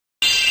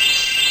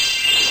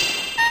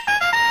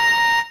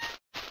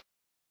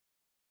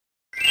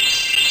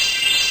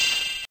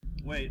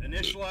Wait,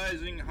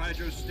 initializing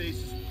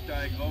hydrostasis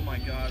oh my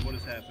god, what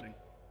is happening?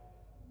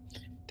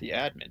 The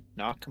admin,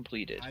 not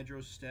completed.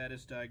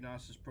 Hydrostatus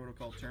diagnosis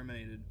protocol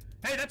terminated.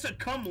 Hey, that's a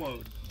cum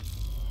load!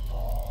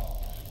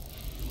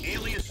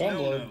 Alias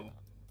NoNoNoah.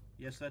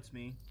 Yes, that's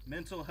me.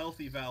 Mental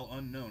health eval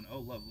unknown. Oh,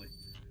 lovely.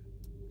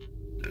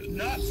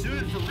 Not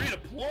suited for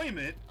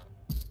redeployment!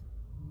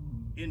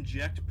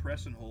 Inject,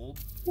 press, and hold.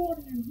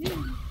 What do you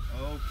mean?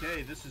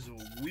 Okay, this is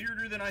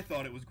weirder than I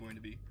thought it was going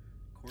to be.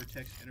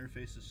 Cortex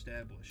interface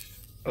established.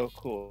 Oh,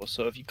 cool.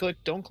 So if you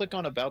don't click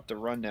on About the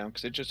Rundown,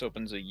 because it just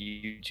opens a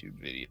YouTube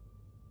video.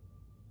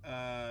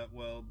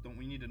 Well, don't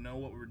we need to know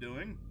what we're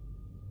doing?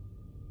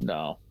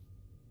 No.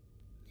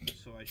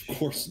 So I Of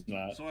course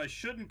not. So I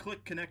shouldn't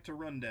click connect to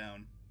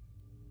rundown.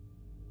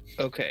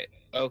 Okay.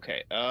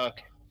 I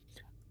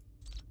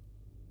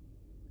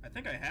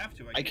think I have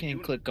to. I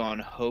can't click on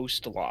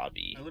host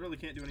lobby. I literally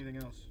can't do anything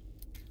else.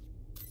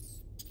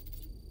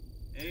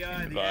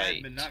 AI,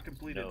 Invite. the admin, not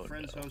completed. No,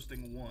 Friends no.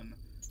 hosting 1.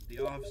 The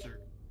officer,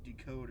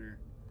 decoder.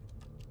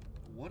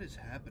 What is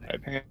happening? I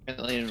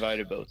apparently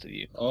invited both of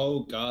you.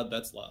 Oh god,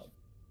 that's loud.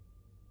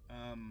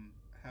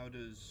 How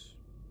does...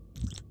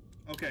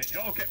 Okay,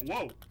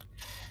 whoa!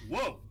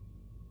 Whoa!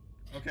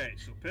 Okay,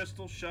 so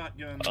pistol,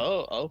 shotgun...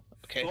 Oh,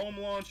 okay. Foam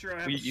launcher,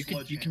 I have You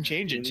can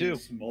change it too.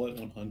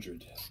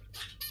 Mullet100.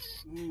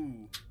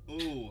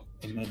 Ooh.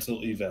 A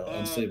mental eval,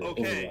 unstable,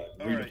 okay,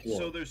 override, alright,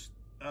 so there's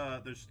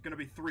gonna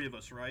be 3 of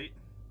us, right?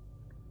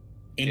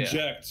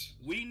 Inject.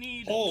 We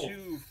need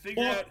to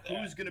figure out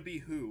who's gonna be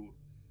who.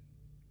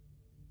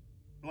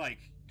 Like,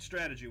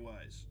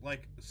 strategy-wise.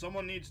 Like,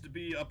 someone needs to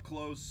be up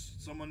close,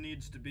 someone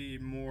needs to be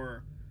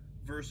more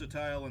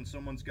versatile, and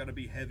someone's gotta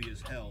be heavy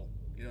as hell.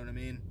 You know what I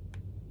mean?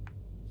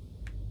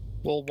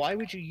 Well, why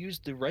would you use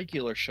the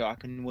regular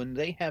shotgun when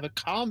they have a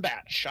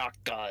combat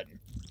shotgun?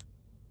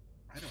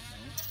 I don't know.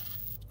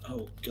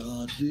 Oh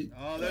god.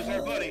 Oh, there's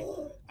our buddy.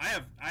 I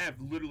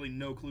have literally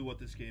no clue what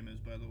this game is,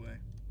 by the way.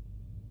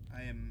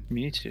 I am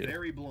Me too.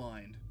 very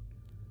blind.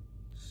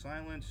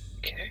 Silence,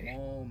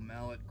 mall,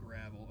 mallet,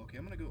 gravel. Okay,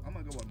 I'm gonna go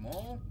with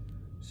mall.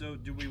 So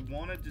do we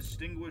want to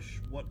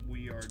distinguish what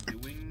we are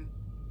doing?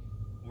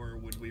 Or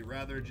would we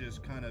rather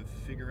just kind of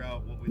figure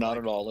out what we Not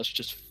at all. Let's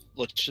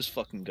just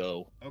fucking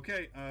go.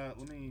 Okay,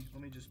 let me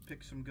just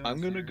pick some guns. I'm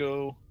gonna here.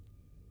 go.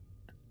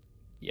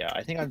 Yeah,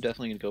 I think I'm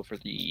definitely gonna go for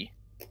the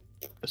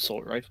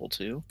assault rifle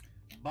too.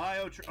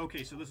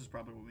 Okay, so this is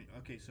probably what we.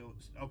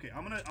 Okay,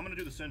 I'm gonna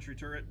do the sentry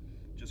turret,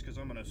 just because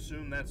I'm gonna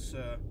assume that's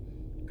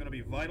gonna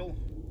be vital.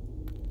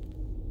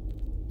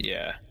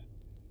 Yeah.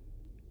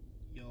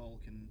 Y'all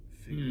can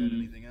figure out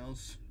anything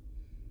else.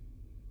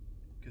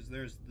 Because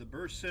there's the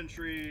burst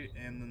sentry,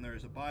 and then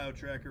there's a bio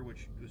tracker,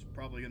 which is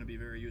probably going to be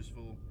very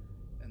useful.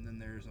 And then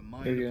there's a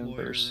mine deployer.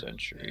 Burst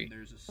sentry. And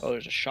there's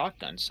there's a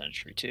shotgun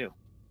sentry too.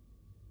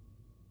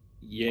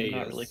 Yeah. I'm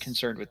not really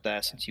concerned with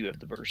that since you have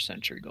the burst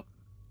sentry. Go.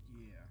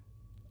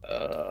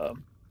 Yeah.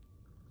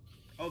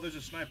 Oh, there's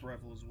a sniper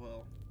rifle as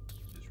well.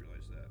 Just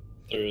realized that.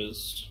 There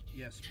is.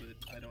 Yes,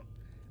 but I don't.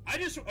 I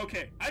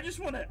just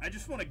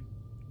wanna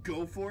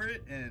go for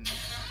it and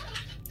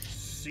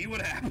see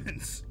what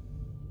happens.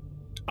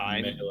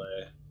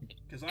 Melee.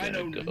 Because I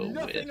know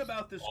nothing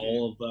about this game.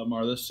 All of them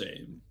are the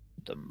same.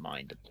 The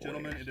mind deployer.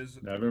 Gentlemen, it is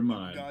Never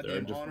mind. a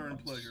goddamn honor and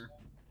pleasure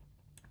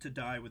to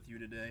die with you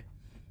today.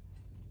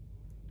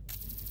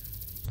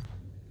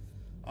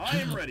 I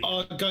am ready.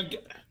 Oh,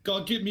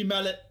 God, get me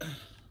mallet.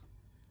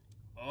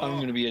 I'm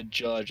gonna be a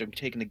judge. I'm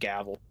taking the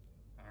gavel.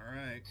 All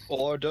right.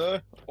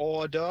 Order.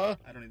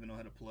 I don't even know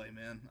how to play,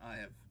 man. I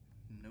have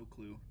no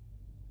clue.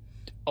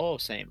 Oh,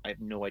 same. I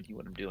have no idea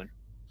what I'm doing.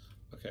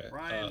 Okay.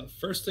 Ryan.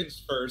 First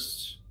things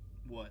first.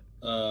 What?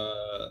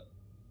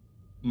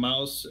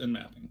 Mouse and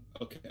mapping.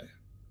 Okay.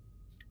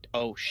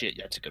 Oh shit,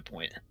 that's a good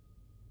point.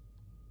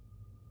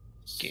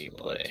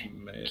 Gameplay.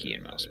 Select Key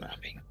and mouse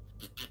mapping.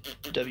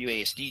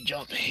 WASD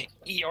jump.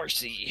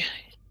 ERC.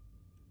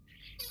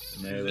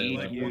 Melee.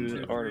 Like 1,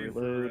 2, 3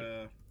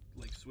 for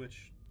like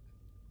switch.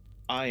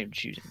 I am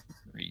choosing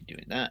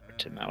redoing that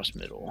to mouse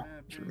middle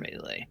for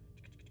melee.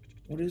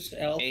 What is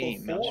alpha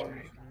mouse for?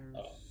 right.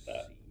 Oh,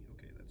 that.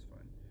 Okay, that's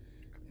fine.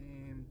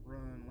 Aim,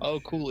 run. Oh,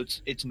 cool.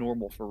 It's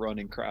normal for run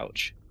and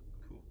crouch.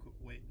 Cool.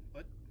 Wait,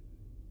 what?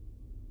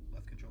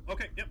 Left control.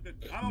 Okay, yep, good.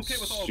 I'm okay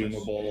with all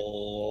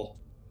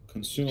this.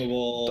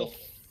 Consumable. The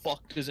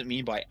fuck does it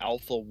mean by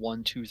alpha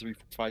 1, 2, 3,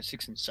 4, 5,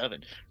 6, and 7?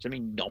 Does that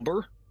mean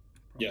number?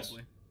 Yes.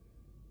 Probably.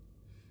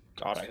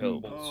 God, I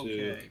hope.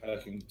 Okay.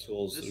 Hacking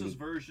tools. This is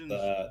version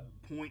that.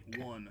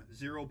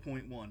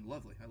 0.1.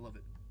 Lovely. I love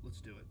it. Let's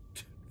do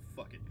it.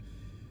 Fuck it.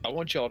 I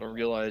want y'all to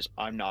realize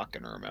I'm not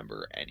gonna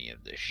remember any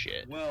of this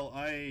shit. Well,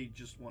 I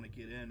just want to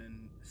get in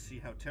and see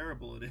how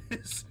terrible it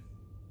is.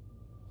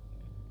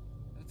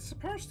 It's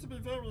supposed to be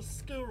very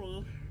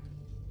scary.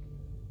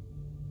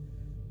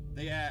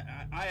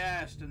 I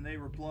asked and they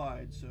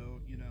replied, so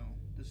you know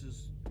this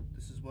is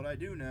what I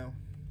do now.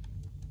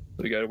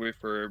 We gotta wait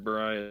for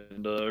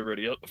Brian to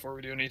ready up before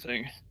we do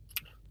anything.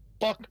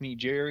 Fuck me,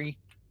 Jerry.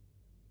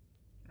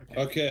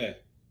 Okay.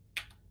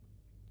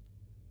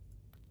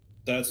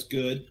 That's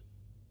good.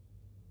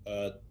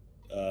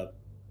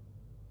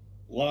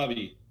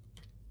 lobby.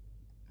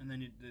 And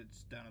then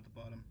it's down at the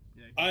bottom.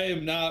 Yeah. I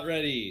am not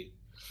ready.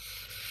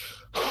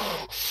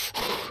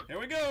 Here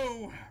we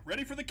go.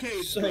 Ready for the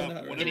cage So drop.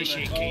 not Whatever ready. the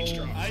Initiate cage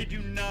drop. I do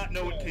not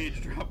know what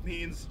cage drop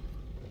means.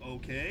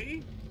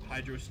 Okay.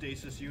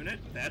 Hydrostasis unit.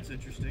 That's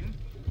interesting.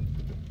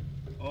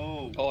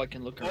 Oh. Oh, I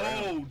can look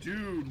around. Oh,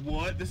 dude,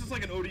 what? This is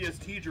like an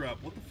ODST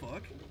drop. What the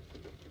fuck?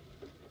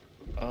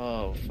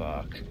 Oh,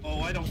 fuck. Oh,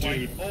 I don't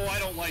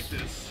like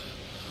this.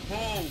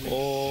 Holy shit.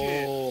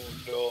 Oh,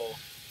 no.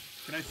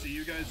 Can I see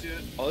you guys yet?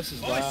 Oh, this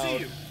is Oh, loud. I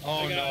see you. Oh,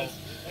 Hey no. guys.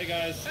 Hey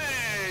guys.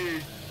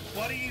 Hey,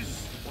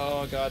 buddies.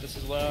 Oh, God, this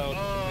is loud.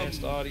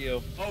 Advanced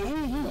audio.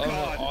 Oh, Oh,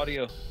 God.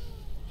 audio.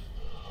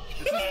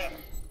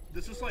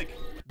 This is like,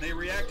 they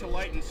react to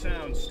light and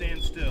sound.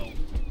 Stand still.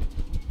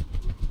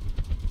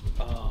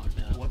 Oh,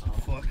 no. What the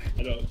fuck?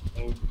 I don't.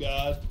 Oh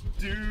God.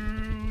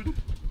 Dude.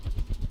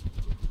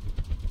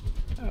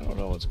 I don't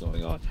know what's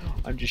going on.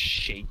 I'm just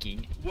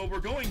shaking. Well, we're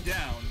going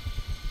down.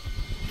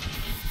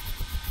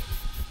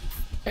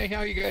 Hey,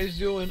 how you guys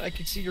doing? I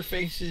can see your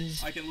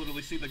faces. I can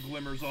literally see the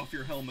glimmers off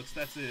your helmets.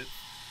 That's it.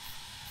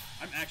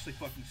 I'm actually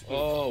fucking spooked.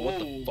 Oh, what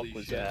the Holy fuck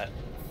was shit. that?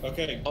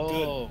 Okay.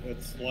 Oh. Good.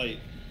 It's light.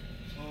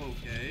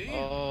 Okay.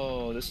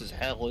 Oh, this is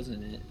hell,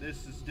 isn't it?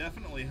 This is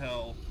definitely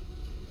hell.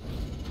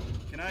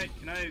 Can I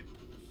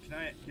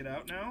get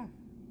out now?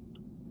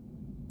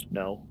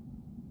 No.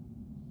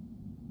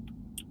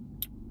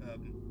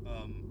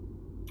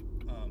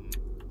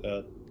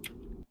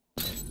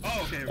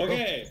 Oh, okay.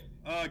 Okay.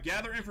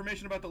 Gather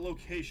information about the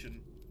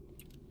location.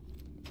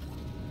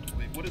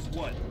 Wait, what is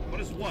what? What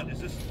is what? Is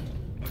this?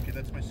 Okay,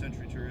 that's my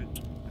sentry turret.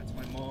 That's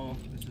my mall.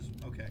 This is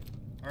okay.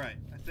 All right.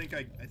 I think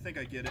I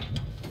get it.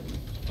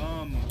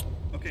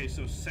 Okay,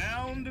 so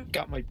sound.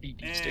 Got my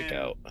BB stick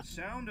out.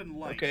 Sound and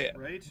light. Okay.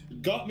 Right.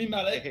 Got me,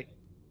 medic.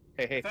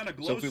 Hey. Found a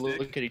glow So if we stick.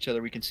 look at each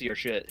other, we can see our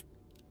shit.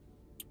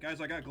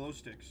 Guys, I got glow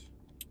sticks.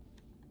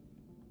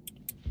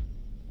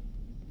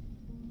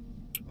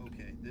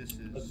 Okay, this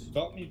is.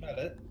 Got me,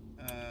 medic.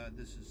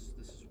 This is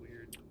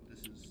weird. This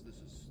is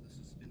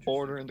interesting.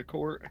 Order in the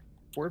court.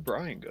 Where'd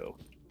Brian go?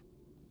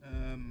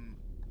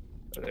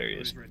 Oh, there he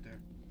is. He's right there.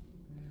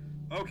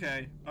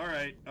 Okay, all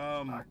right.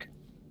 Fuck.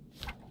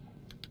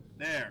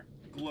 There,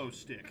 glow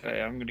stick.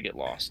 Okay, I'm gonna get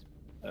lost.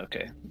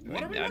 Okay.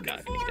 What are we I'm looking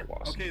not for? gonna get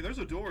lost. Okay, there's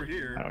a door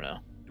here. I don't know.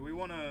 Do we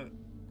want to?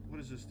 What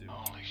does this do?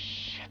 Holy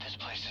shit, this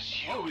place is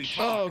huge. Holy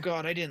Oh fuck.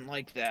 god, I didn't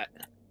like that.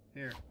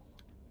 Here,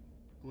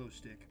 glow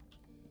stick.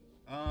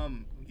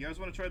 You guys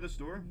want to try this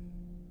door,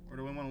 or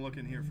do we want to look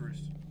in here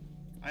first?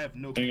 I have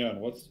no. Hang on.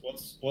 What's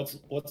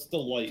the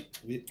light?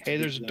 Hey,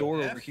 there's a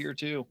door F? over here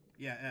too.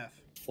 Yeah, F.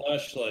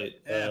 Flashlight.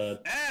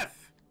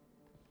 F.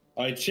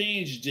 I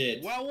changed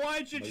it. Well,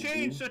 why'd you Like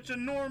change you? such a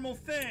normal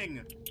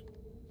thing?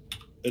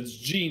 It's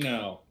G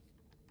now.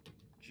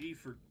 G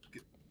for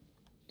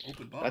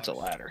open box. That's a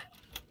ladder.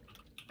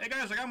 Hey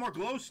guys, I got more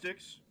glow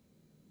sticks.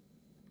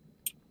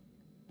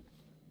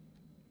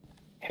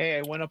 Hey,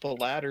 I went up a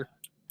ladder.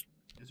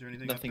 Is there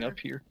anything Nothing up up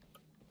here.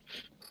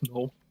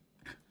 No.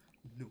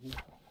 No.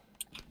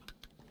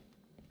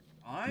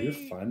 You're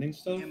finding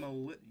stuff?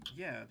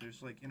 Yeah,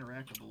 there's like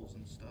interactables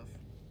and stuff.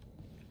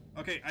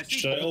 Okay, I see.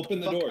 Should I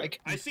open the Fuck, door?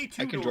 I see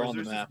two I can doors. draw on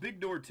the There's this map.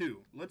 big door too.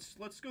 Let's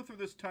go through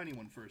this tiny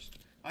one first.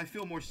 I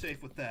feel more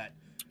safe with that.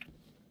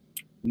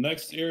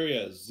 Next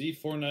area,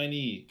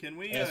 Z49E. Can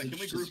we Passage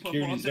to group up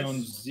security on zone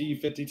this?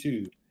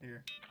 Z52.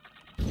 Here.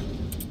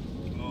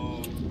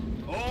 Oh.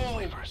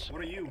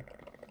 What are you?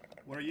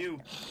 What are you?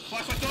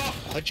 Flashlight's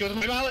off. I'll hit you with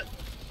my mallet.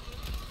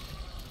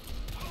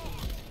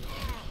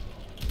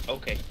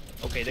 Okay.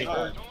 Okay, they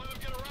heard. Don't let him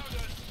get around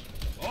us.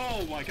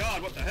 Oh my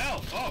God! What the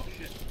hell? Oh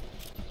shit.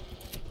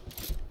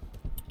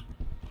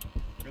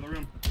 In the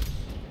room.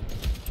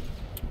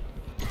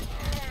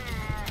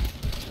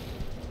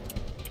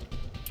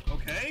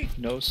 Okay.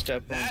 No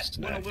step on That went a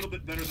snack. little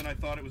bit better than I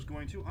thought it was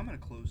going to. I'm gonna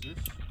close this.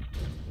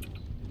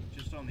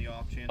 Just on the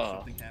off chance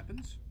something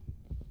happens.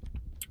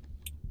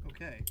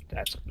 Okay.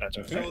 That's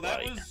Okay. very So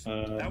that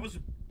light. was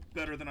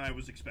better than I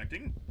was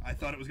expecting. I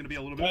thought it was gonna be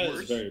a little bit That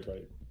worse. is very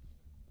bright.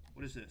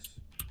 What is this?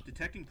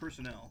 Detecting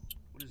personnel.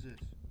 What is this?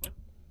 What?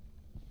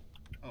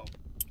 Oh.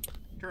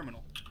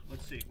 Terminal.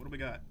 Let's see. What do we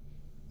got?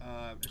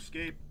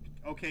 Escape.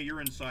 Okay,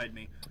 you're inside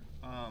me.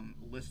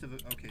 List of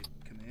okay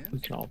We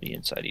commands. can all be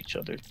inside each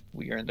other.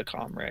 We are in the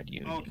comrade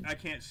union. Oh, I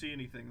can't see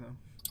anything though.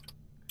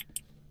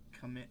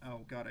 Command.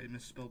 Oh God, I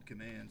misspelled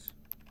commands.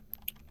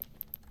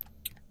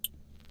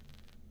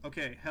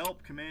 Okay,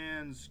 help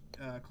commands.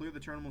 Clear the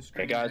terminal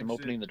screen. Okay, guys, I'm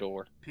exit, opening the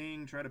door.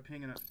 Ping. Try to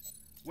ping and.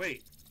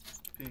 Wait.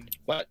 Ping.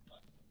 What?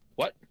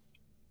 What?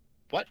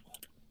 What?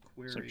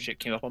 Query. Some shit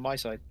came up on my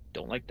side.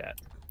 Don't like that.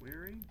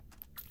 Query.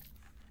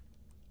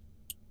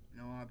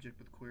 No object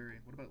with query.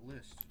 What about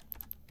list?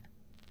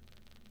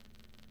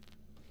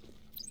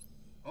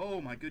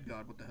 Oh my good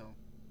God! What the hell?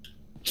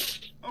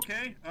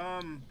 Okay. I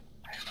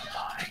have a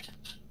mine.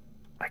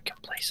 I can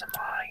place a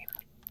mine.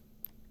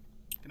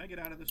 Can I get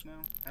out of this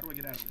now? How do I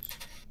get out of this?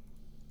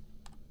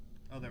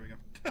 Oh, there we go.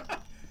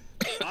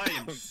 I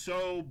am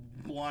so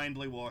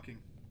blindly walking.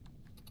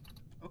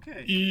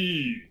 Okay.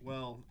 E.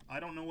 Well, I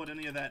don't know what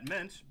any of that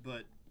meant,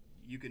 but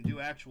you can do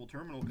actual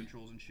terminal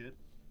controls and shit.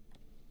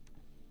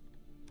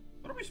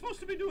 What are we supposed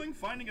to be doing?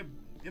 Finding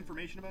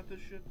information about this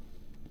shit?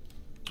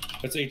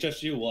 It's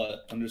HSU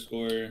what?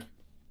 Underscore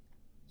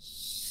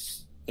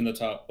in the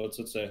top. What's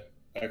it say?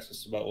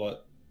 Access about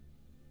what?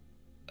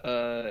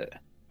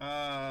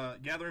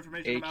 Gather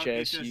information about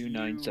HSU HSU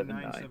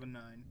 979.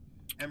 979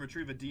 and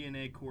retrieve a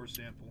DNA core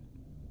sample.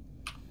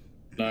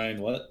 9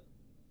 what?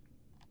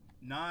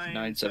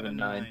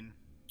 979.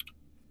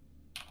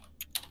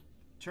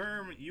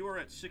 Term, you are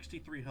at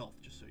 63 health,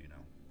 just so you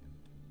know.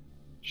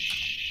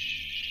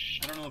 Shh.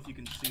 I don't know if you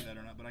can see that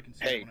or not, but I can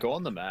see Hey, that when go I-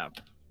 on the map.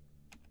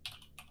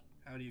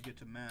 How do you get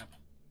to map?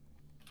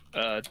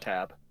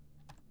 Tab.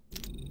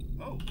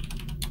 Oh.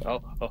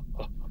 Oh,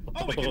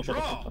 Oh, we can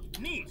draw!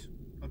 Neat!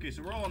 Okay,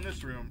 so we're all in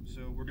this room,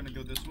 so we're gonna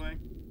go this way.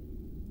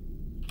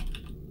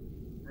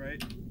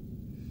 Right?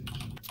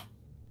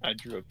 I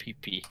drew a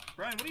PP.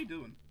 Brian, what are you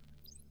doing?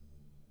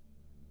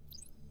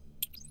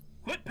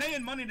 Quit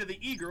paying money to the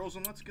e-girls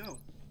and let's go.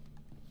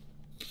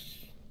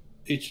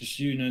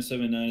 HSU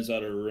 979 is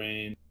out of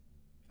range.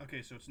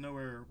 Okay, so it's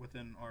nowhere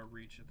within our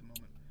reach at the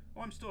moment.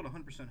 Oh, I'm still at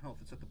 100% health.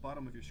 It's at the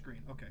bottom of your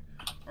screen. Okay.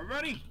 Are we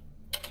ready?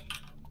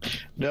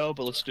 No,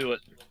 but let's do it.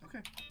 Okay.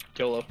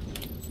 YOLO.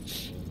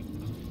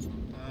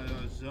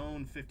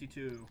 Zone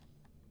 52.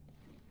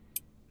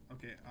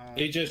 Okay,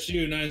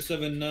 HSU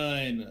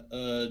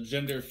 979,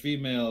 gender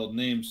female,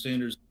 name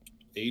Sanders,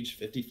 age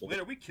 54. wait,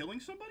 are we killing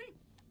somebody?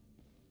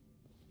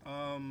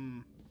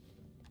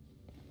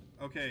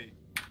 Okay.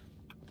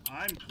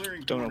 I'm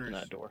clearing Don't corners. open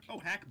that door. Oh,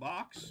 hack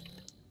box.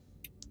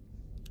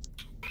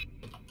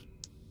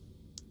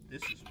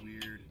 This is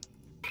weird.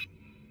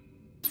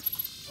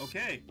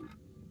 Okay.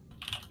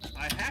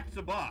 I hacked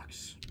the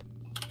box.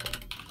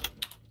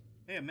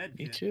 Hey, a med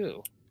Me kit.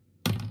 too.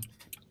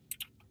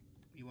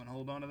 You want to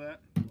hold on to that?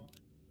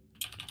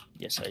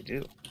 Yes, I do.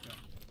 Okay.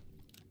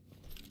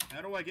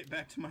 How do I get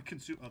back to my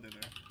consume? Oh, they're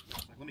there.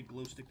 Like, let me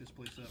glow stick this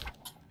place up.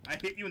 I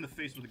hit you in the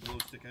face with a glow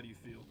stick. How do you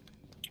feel?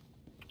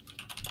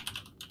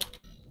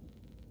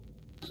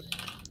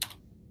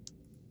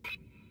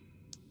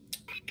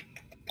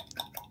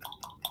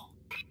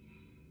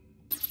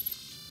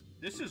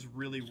 This is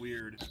really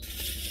weird.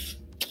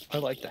 I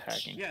like the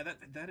hacking. Yeah,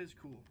 that is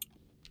cool.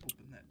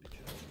 Open that bitch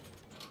up.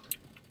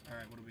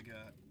 Alright, what do we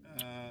got?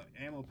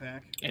 Ammo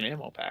pack. An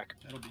ammo pack.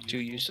 That'll be Two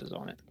useful. uses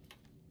on it.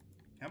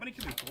 How many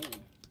can we hold?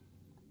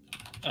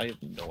 I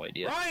have no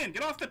idea. Ryan,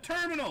 get off the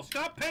terminal!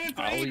 Stop paying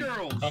for I'll leave.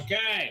 e-girls!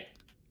 Okay.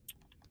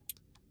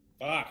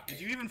 Fuck.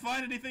 Did you even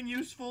find anything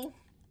useful?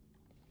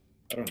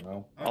 I don't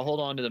know. I'll hold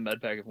on to the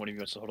med pack if one of you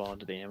wants to hold on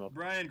to the ammo.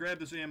 Brian, grab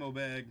this ammo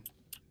bag.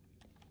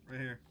 Right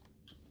here.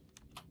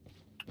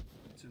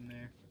 It's in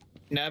there.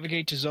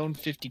 Navigate to zone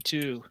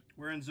 52.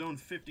 We're in zone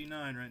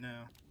 59 right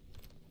now.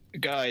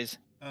 Guys,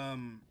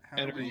 How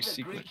Enter do we... these-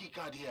 secret. key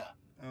card here.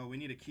 Oh, we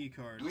need a key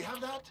card. Do we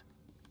have that?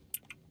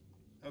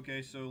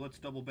 Okay, so let's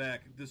double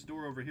back. This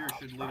door over here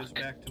should lead us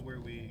back to where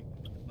we...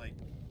 like,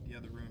 the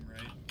other room,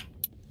 right?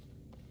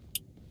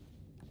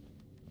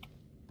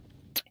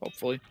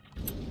 hopefully.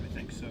 I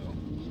think so.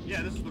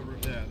 Yeah, this is the room.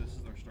 Yeah, this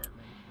is our start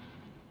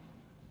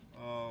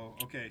room. Oh,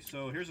 okay.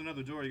 So here's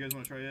another door. You guys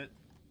want to try it?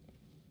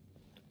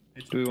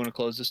 It's, Do we want to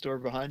close this door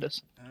behind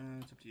us?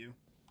 it's up to you.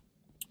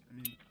 I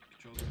mean,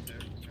 controls right there.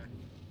 Okay.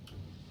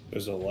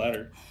 There's a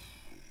ladder.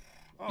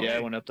 Oh, Yeah, hey, I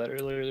went up that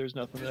earlier. There's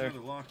nothing there's there.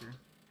 another locker.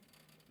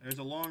 There's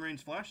a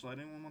long-range flashlight.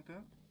 Anyone want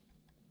that?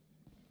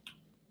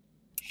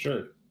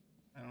 Sure.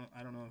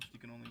 I don't know if you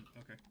can only.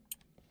 Okay.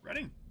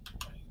 Ready?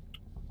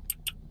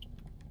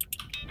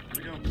 Here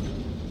we go.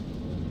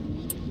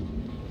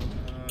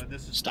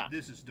 Stop.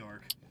 This is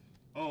dark.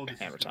 Oh, this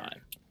Hammer is dark.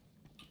 time.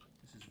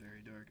 This is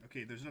very dark.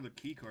 Okay, there's another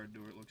key card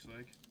door. It looks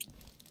like.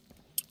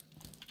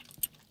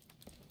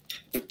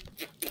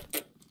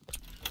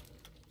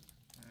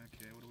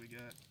 Okay, what do we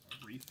got?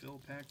 A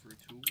refill pack for a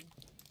tool.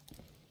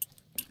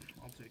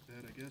 I'll take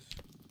that, I guess.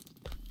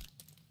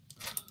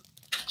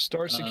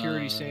 Start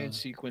security sand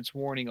sequence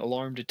warning.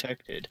 Alarm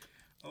detected.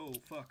 Oh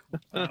fuck.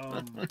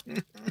 Let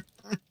me-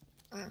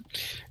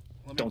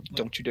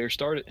 Don't you dare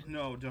start it.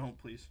 No, don't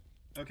please.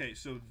 Okay,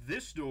 so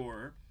this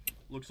door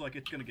looks like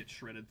it's gonna get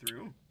shredded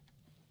through.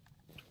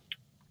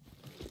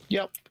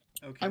 Yep.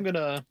 Okay. I'm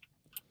gonna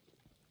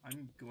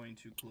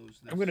to close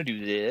this. I'm gonna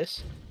do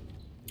this.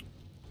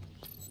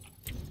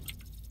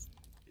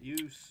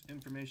 Use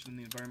information in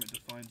the environment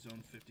to find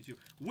zone 52.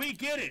 We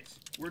get it.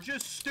 We're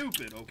just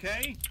stupid,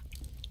 okay?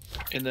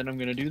 And then I'm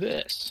gonna do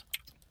this.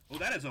 Oh,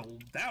 that is a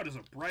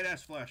bright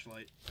ass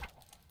flashlight.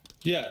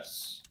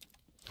 Yes.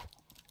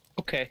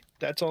 Okay,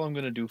 that's all I'm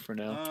gonna do for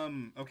now.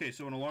 Okay,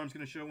 so an alarm's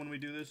gonna show when we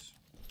do this.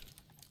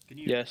 Can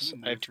you? Yes, can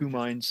you I have move for two just-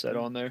 mines set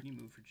on there. Can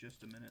you move for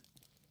just a minute?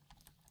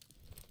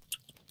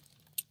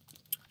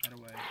 How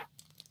do I?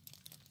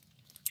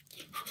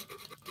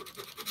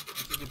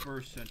 This is a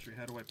burst sentry.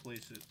 How do I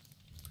place it?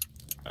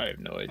 I have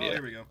no Oh, idea.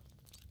 there we go.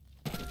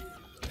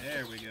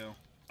 There we go.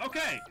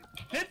 Okay,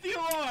 hit the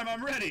alarm.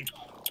 I'm ready.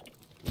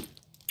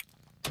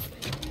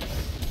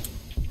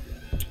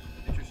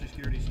 Enter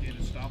security scan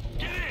to stop stop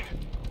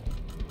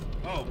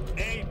a lot. Oh,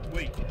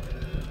 wait.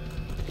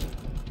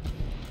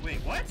 Wait,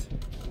 what?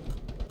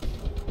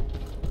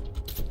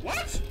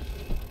 What?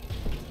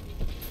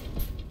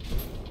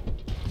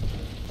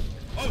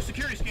 Oh,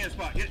 security scan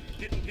spot. Get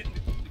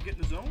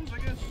in the zones, I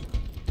guess.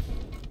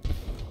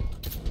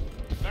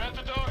 They're at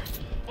the door.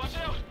 Watch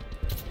out.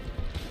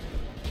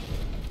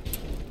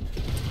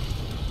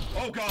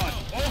 Oh god!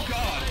 Oh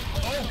god!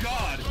 Oh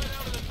god! Right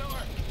out of the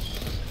door.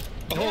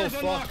 Oh, Door's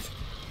fuck. unlocked!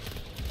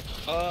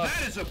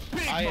 That is a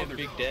big I am mother...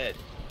 big dead.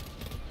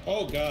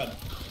 Oh god.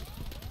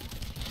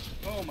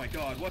 Oh my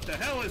god, what the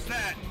hell is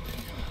that?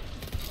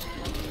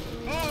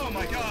 Oh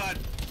my god!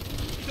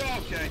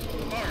 Okay,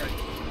 alright.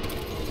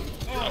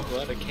 I'm Oh,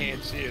 glad I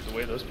can't see it the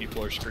way those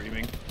people are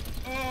screaming.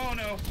 oh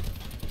no.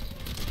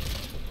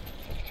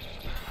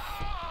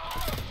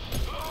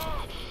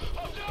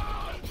 I'm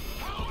down.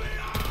 Help me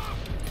up.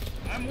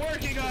 I'm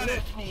working on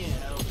it! Me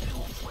help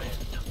you,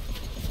 friend.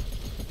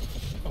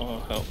 Oh,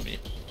 help me.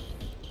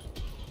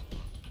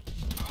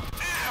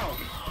 Ow!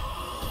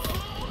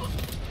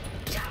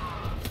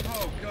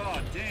 Oh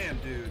god damn,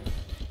 dude.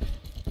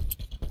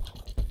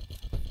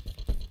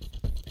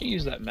 I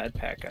used that med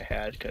pack I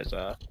had because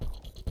I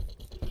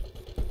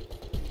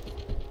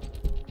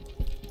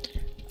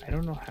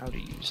don't know how to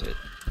use it.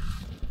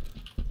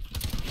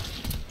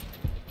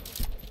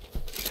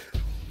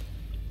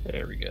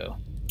 There we go.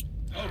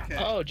 Okay.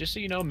 Oh, just so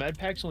you know, med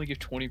packs only give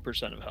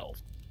 20% of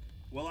health.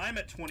 Well, I'm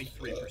at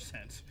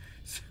 23%.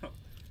 So,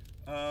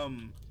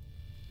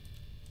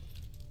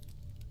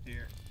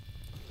 here.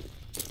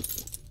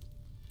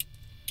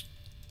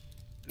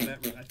 I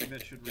think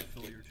that should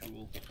refill your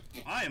tool.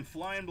 I am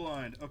flying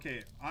blind.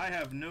 Okay, I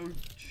have no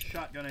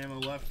shotgun ammo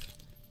left,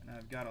 and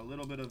I've got a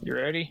little bit of... You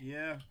ready?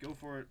 Yeah, go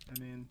for it. I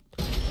mean,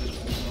 the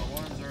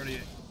alarm's already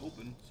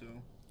open, so...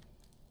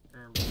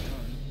 Or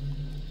done.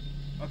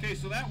 Okay,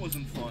 so that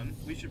wasn't fun.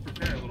 We should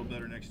prepare a little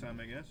better next time,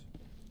 I guess.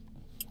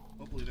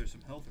 Hopefully there's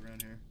some health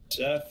around here.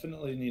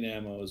 Definitely need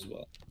ammo as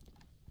well.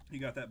 You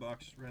got that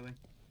box, Riley?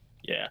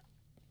 Yeah.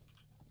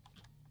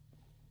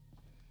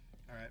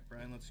 Alright,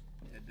 Brian, let's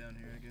head down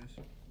here, I guess.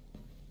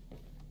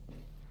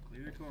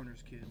 Clear your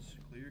corners, kids.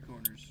 Clear your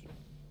corners.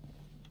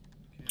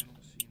 Okay, I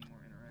don't see more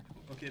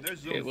interactable. Okay,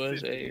 there's zone It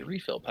was 50. a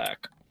refill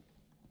pack.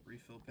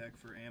 Refill pack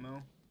for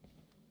ammo?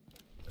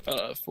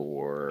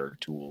 For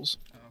tools.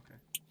 Oh, okay.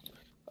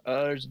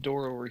 There's a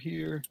door over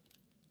here.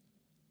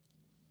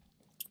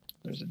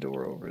 There's a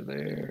door over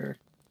there.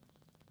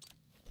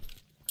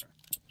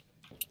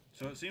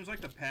 So it seems like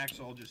the packs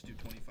all just do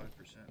 25%.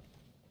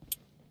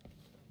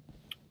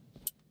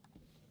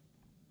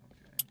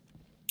 Okay.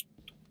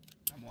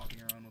 I'm walking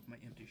around with my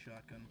empty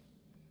shotgun.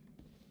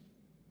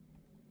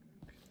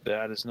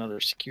 That is another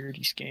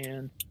security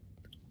scan.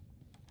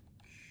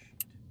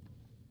 Shit.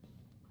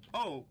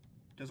 Oh,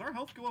 does our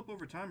health go up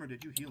over time, or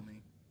did you heal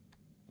me?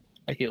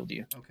 I healed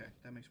you. Okay,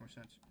 that makes more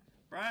sense.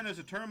 Brian, there's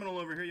a terminal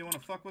over here. You want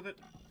to fuck with it?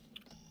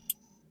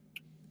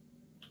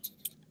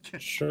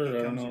 Sure, He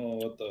I don't comes know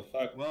what the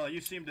fuck. Well, you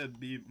seem to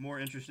be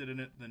more interested in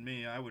it than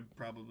me. I would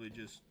probably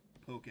just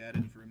poke at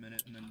it for a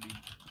minute and then be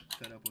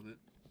fed up with it.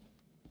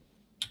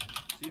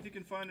 See if you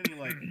can find any,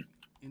 like,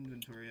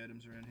 inventory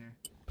items around here.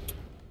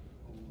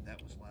 Oh,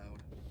 that was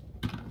loud.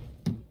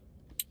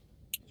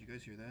 Did you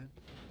guys hear that?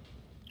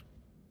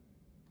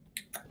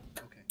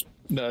 Okay.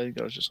 No, I think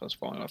that was just us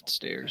falling off the I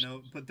stairs.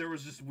 know, but there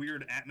was this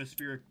weird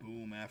atmospheric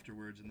boom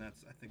afterwards, and I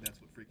think that's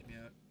what freaked me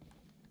out.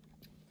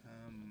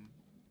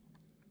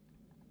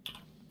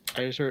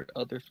 I just heard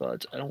other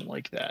thuds. I don't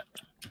like that.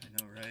 I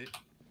know, right?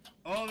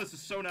 Oh, this is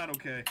so not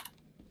okay.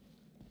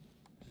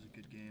 This is a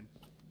good game.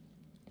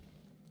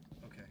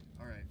 Okay,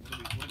 alright. What are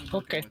we working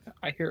Okay, with?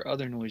 I hear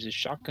other noises.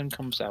 Shotgun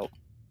comes out.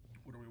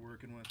 What are we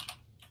working with?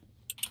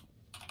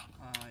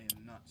 I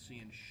am not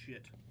seeing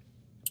shit.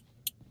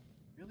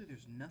 Really?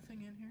 There's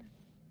nothing in here?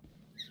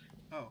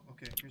 Oh,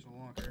 okay. Here's a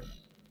locker.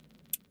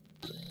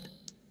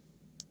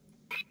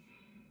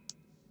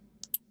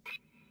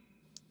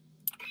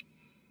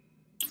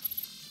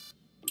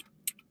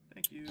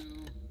 Thank you.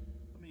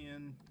 Let me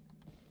in.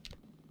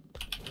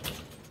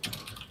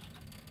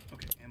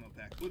 Okay, ammo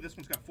pack. Ooh, this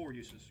one's got 4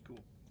 uses. Cool.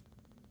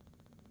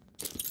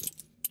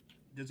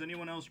 Does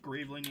anyone else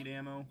gravely need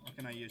ammo? Or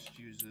can I just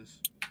use this?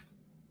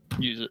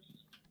 Use it.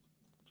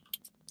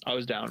 I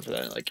was down for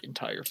that like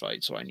entire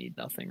fight, so I need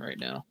nothing right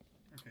now.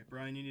 Okay,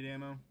 Brian, you need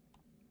ammo?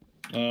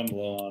 I'm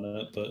low on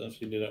it, but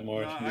if you need it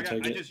more, I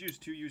take it. just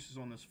used 2 uses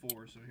on this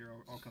 4, so here,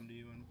 I'll come to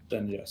you and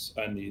Then yes,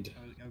 I need.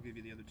 I'll give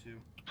you the other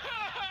 2.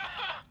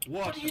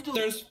 What? are you doing?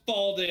 There's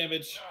fall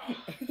damage.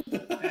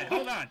 Hey,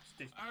 hold on.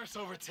 Arse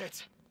over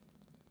tits.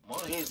 More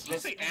heads, Did you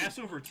let's say ass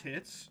over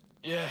tits?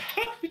 Yeah.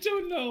 I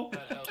don't know.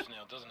 That helps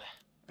now, doesn't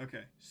it?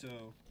 Okay, so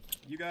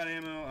you got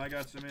ammo, I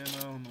got some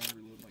ammo. I'm gonna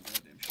reload my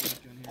goddamn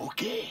shotgun here.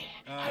 Okay,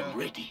 I'm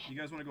ready. You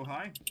guys want to go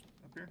high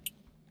up here?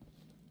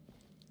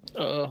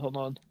 Hold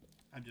on.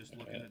 I'm just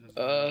looking at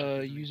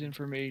this. Use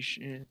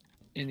information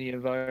in the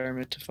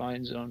environment to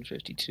find zone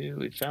 52.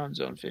 We found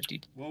zone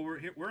 50. Well,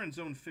 we're in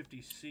zone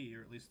 50C,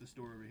 or at least this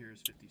door over here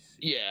is 50C.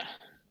 Yeah.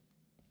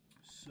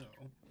 So,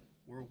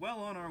 we're well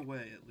on our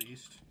way, at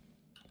least.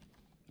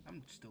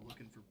 I'm still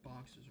looking for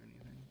boxes or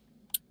anything.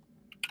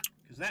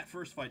 Because that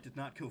first fight did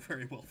not go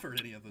very well for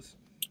any of us.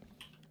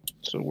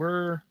 So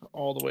we're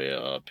all the way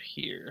up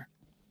here.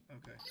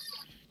 Okay.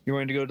 You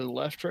want to go to the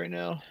left right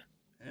now?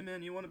 Hey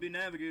man, you want to be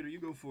navigator, you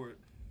go for it.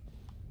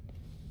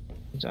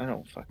 I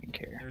don't fucking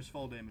care. There's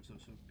fall damage though,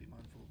 so be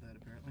mindful of that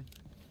apparently.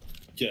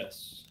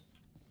 Yes.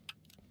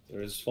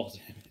 There is fall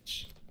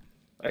damage.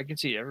 I can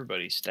see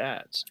everybody's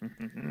stats.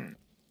 Then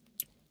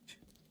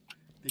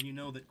you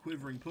know that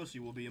quivering pussy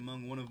will be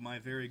among one of my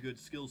very good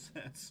skill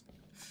sets.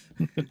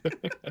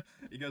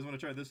 You guys want to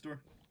try this door?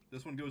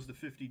 This one goes to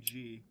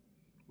 50G.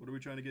 What are we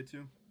trying to get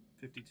to?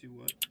 52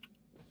 what?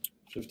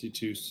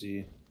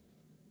 52C.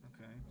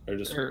 Okay. Or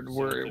just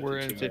We're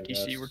in 52,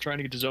 50C. We're trying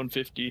to get to zone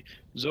 50.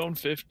 Zone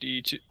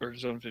 52 or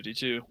zone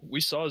 52. We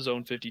saw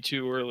zone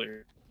 52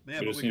 earlier. Yeah,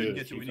 We but just we couldn't needed a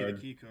get to. key We need a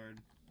card. key card.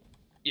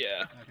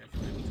 Yeah. Okay,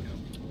 fine. Let's go.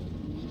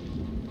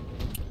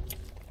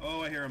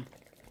 Oh, I hear him.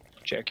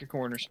 Check your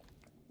corners.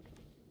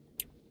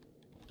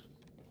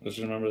 Just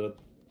remember that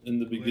in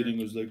the beginning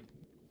it was like,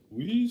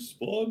 we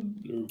spawn,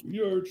 or we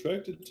are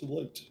attracted to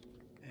light.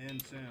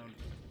 And sound.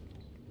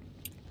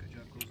 Good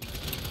job closing that.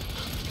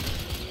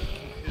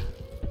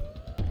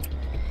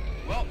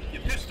 Well, you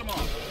pissed him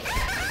off.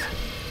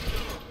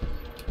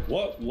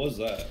 What was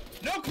that?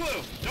 No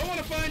clue. Don't want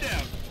to find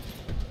out.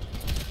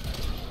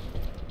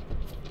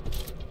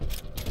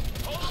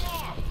 Hold him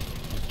off!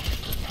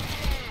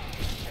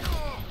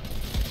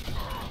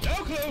 No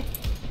clue.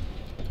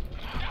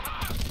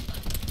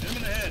 Hit him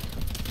in the head.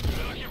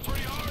 You're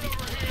pretty hard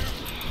over here.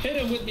 Hit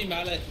him with me,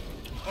 Mullet.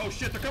 Oh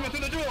shit, they're coming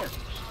through the door.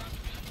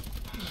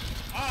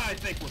 I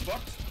think we're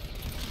fucked.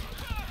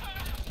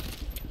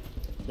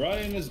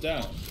 Brian is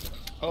down.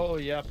 Oh,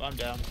 yep, I'm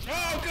down.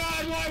 Oh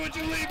god, why would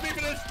you leave me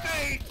for this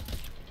fate?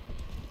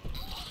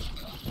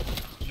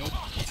 Nope.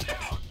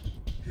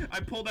 I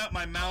pulled out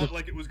my mallet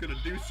like it was gonna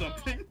do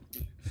something.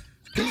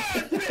 Come on,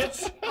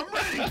 bitch! I'm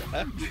ready!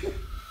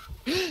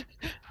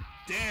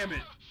 Damn it.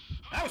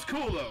 That was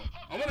cool though.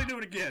 I want to do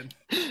it again.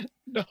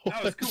 No,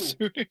 That was cool. as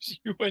soon as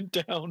you went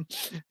down,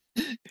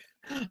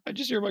 I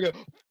just hear him go,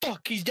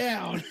 fuck, he's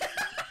down!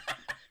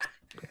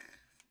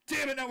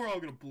 Damn it, now we're all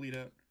gonna bleed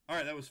out.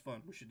 Alright, that was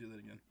fun. We should do that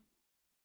again.